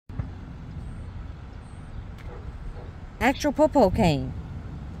Actual popo came.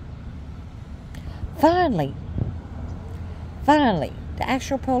 Finally, the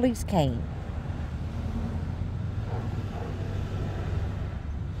actual police came.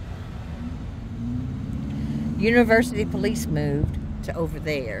 University police moved to over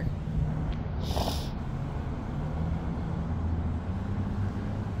there.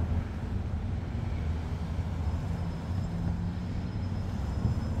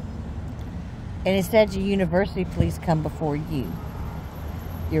 And instead, the university police come before you.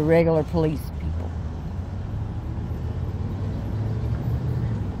 Your regular police people.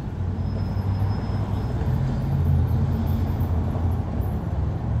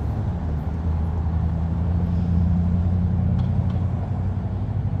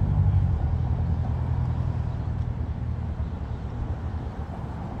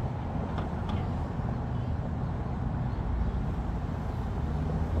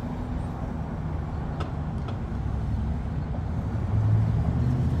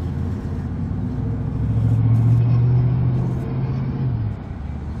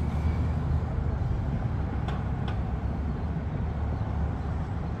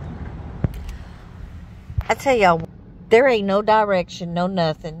 I tell y'all, there ain't no direction, no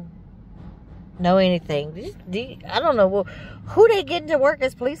nothing, no anything. I don't know who they getting to work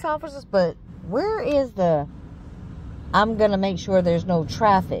as police officers, but where is the, I'm going to make sure there's no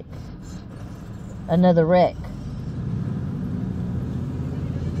traffic, another wreck.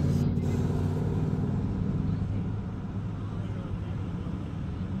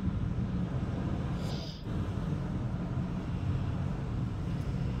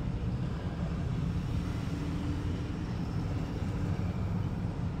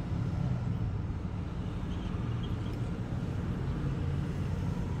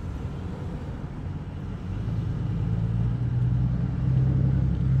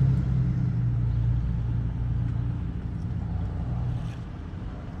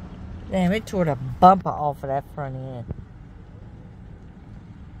 Damn, it tore the bumper off of that front end.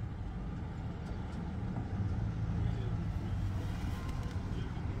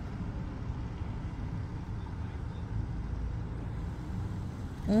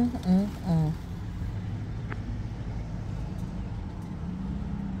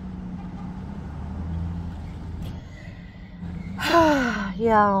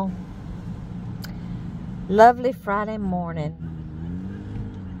 Y'all, lovely Friday morning.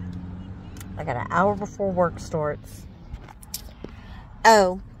 I got an hour before work starts.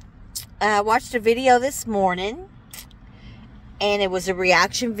 Oh, I watched a video this morning, and it was a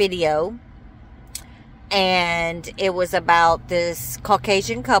reaction video, and it was about this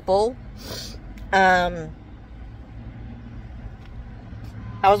Caucasian couple. I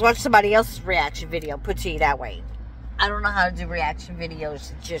was watching somebody else's reaction video, put to you that way. I don't know how to do reaction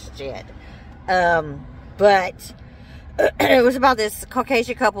videos just yet. But it was about this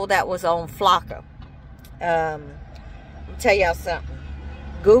Caucasian couple that was on Flocka. I'll tell y'all something.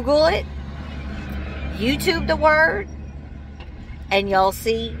 Google it. YouTube the word. And y'all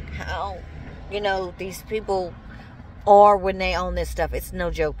see how, these people are when they own this stuff. It's no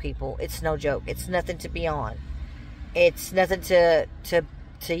joke, people. It's no joke. It's nothing to be on. It's nothing to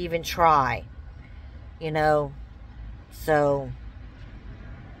even try. So,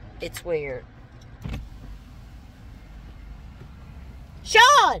 it's weird.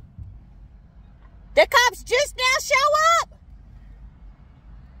 Sean! The cops just now show up!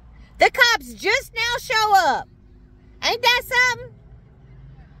 The cops just now show up! Ain't that something?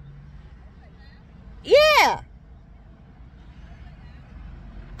 Yeah!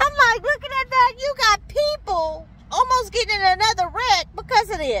 I'm like, looking at that, you got people almost getting in another wreck because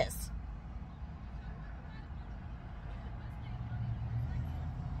of this.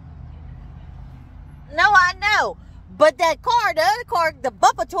 No, I know. But that car, the other car, the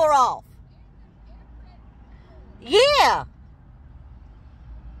bumper tore off. Yeah.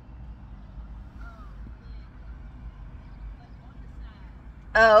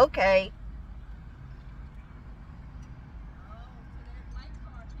 Oh, okay.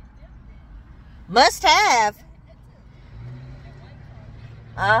 Must have.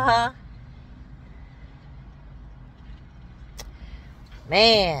 Uh-huh.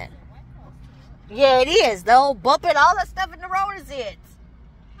 Man. Yeah, it is. The whole bumping, all that stuff in the road is it.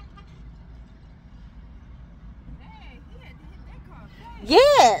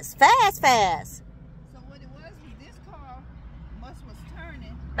 Yes, fast. So what it was this car was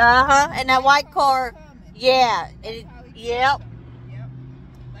turning. Uh-huh, and that white car, yeah. Yep.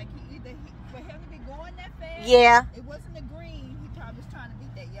 Like for him to be going that fast, yeah. It wasn't a green. He probably was trying to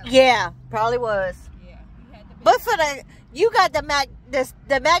beat that yellow. Yeah, probably was. Yeah, he had to but for you got the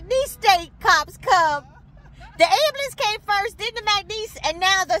McNeese State cops come. The ambulance came first, then the McNeese, and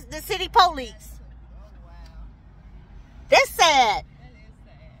now the city police. Oh, wow. That's sad. That is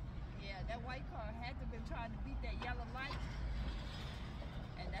sad. Yeah, that white car had to have been trying to beat that yellow light.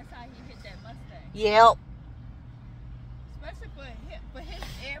 And that's how he hit that Mustang. Yep. Especially for his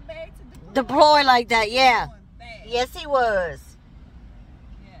airbag to Deploy like that, yeah. Going fast. Yes, he was.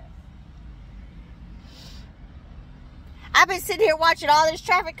 Yes. I've been sitting here watching all this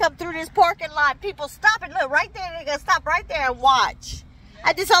traffic come through this parking lot. People stopping. Look, right there. They're going to stop right there and watch. Yeah.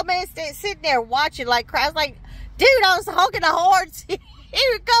 I just saw a man sitting there watching like crazy. I was like, dude, I was honking the horns. Here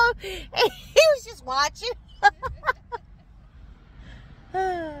we go. And he was just watching.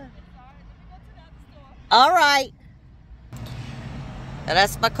 All right. Now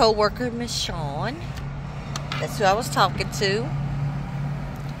that's my co-worker, Miss Shawn. That's who I was talking to.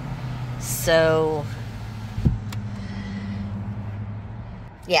 So,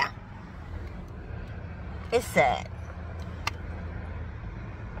 yeah. It's sad.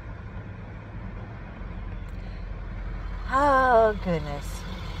 Oh, goodness.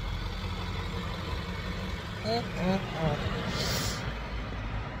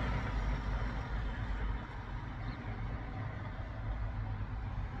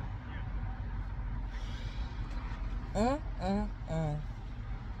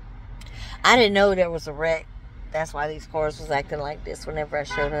 I didn't know there was a wreck. That's why these cars was acting like this whenever I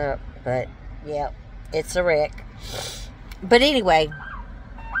showed up. But, yeah, it's a wreck. But anyway.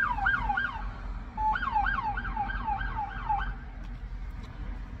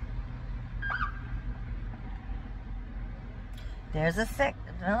 There's a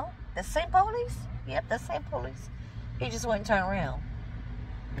no, the same police? Yep, the same police. He just wouldn't turn around.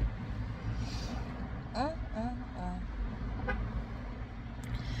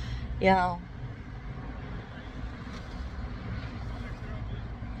 Y'all.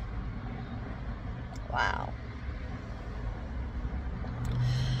 Wow.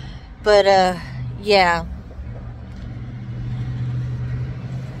 But, yeah.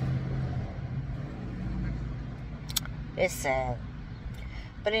 It's sad.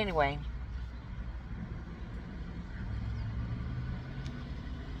 But anyway.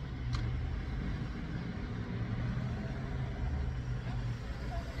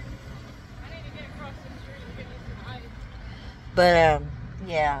 But,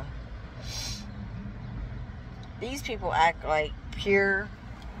 yeah. These people act like pure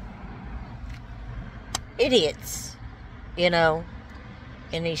idiots, you know,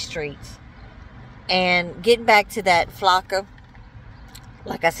 in these streets. And getting back to that Flocka,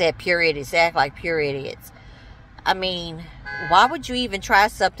 like I said, pure idiots. They act like pure idiots. I mean, why would you even try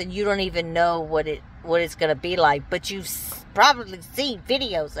something you don't even know what it's going to be like, but you've probably seen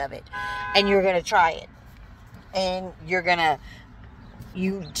videos of it, and you're going to try it. And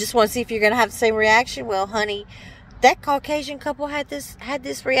you just want to see if you're going to have the same reaction? Well, honey, that Caucasian couple had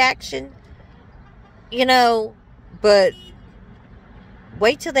this reaction, you know, but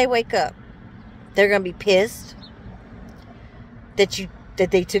wait till they wake up. They're going to be pissed that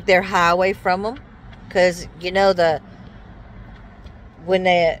they took their highway from them. Because, you know, when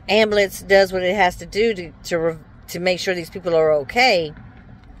the ambulance does what it has to do to make sure these people are okay,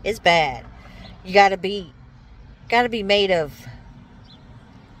 it's bad. You got to be made of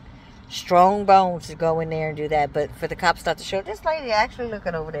strong bones to go in there and do that. But for the cops not to show, this lady actually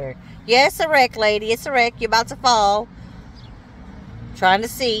looking over there. Yeah, it's a wreck, lady. It's a wreck. You're about to fall. Trying to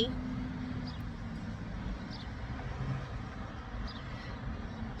see.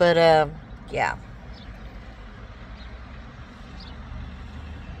 But, yeah.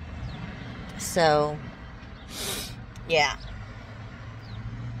 So, yeah.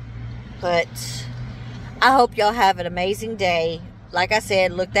 But I hope y'all have an amazing day. Like I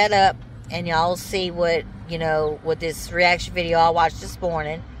said, look that up and y'all see what this reaction video I watched this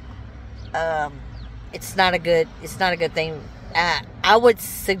morning. It's not a good thing. I would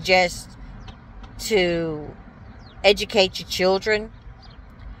suggest to educate your children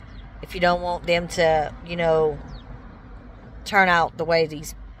if you don't want them to, turn out the way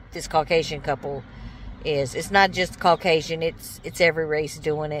this Caucasian couple is. It's not just Caucasian, it's every race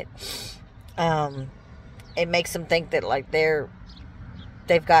doing it. It makes them think that like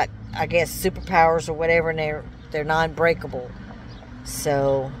they've got, I guess, superpowers or whatever, and they're non-breakable.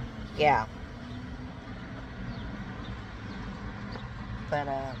 So, yeah. But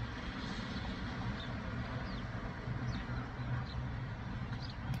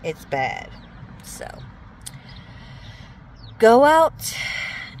it's bad. So, go out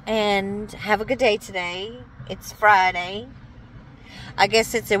and have a good day today. It's Friday. I guess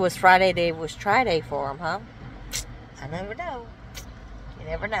since it was Friday, it was try-day for them, huh? I never know. You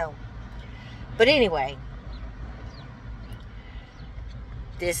never know. But anyway,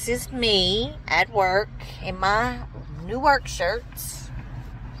 this is me at work in my new work shirts.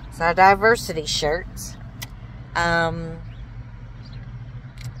 It's our diversity shirts. Y'all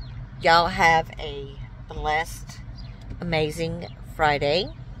have a blessed, amazing Friday.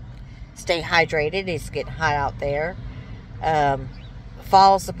 Stay hydrated. It's getting hot out there.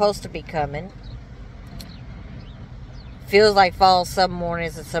 Fall's supposed to be coming. Feels like fall some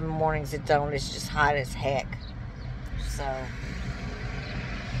mornings, and some mornings it don't. It's just hot as heck. So,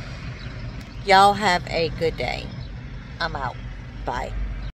 y'all have a good day. I'm out. Bye.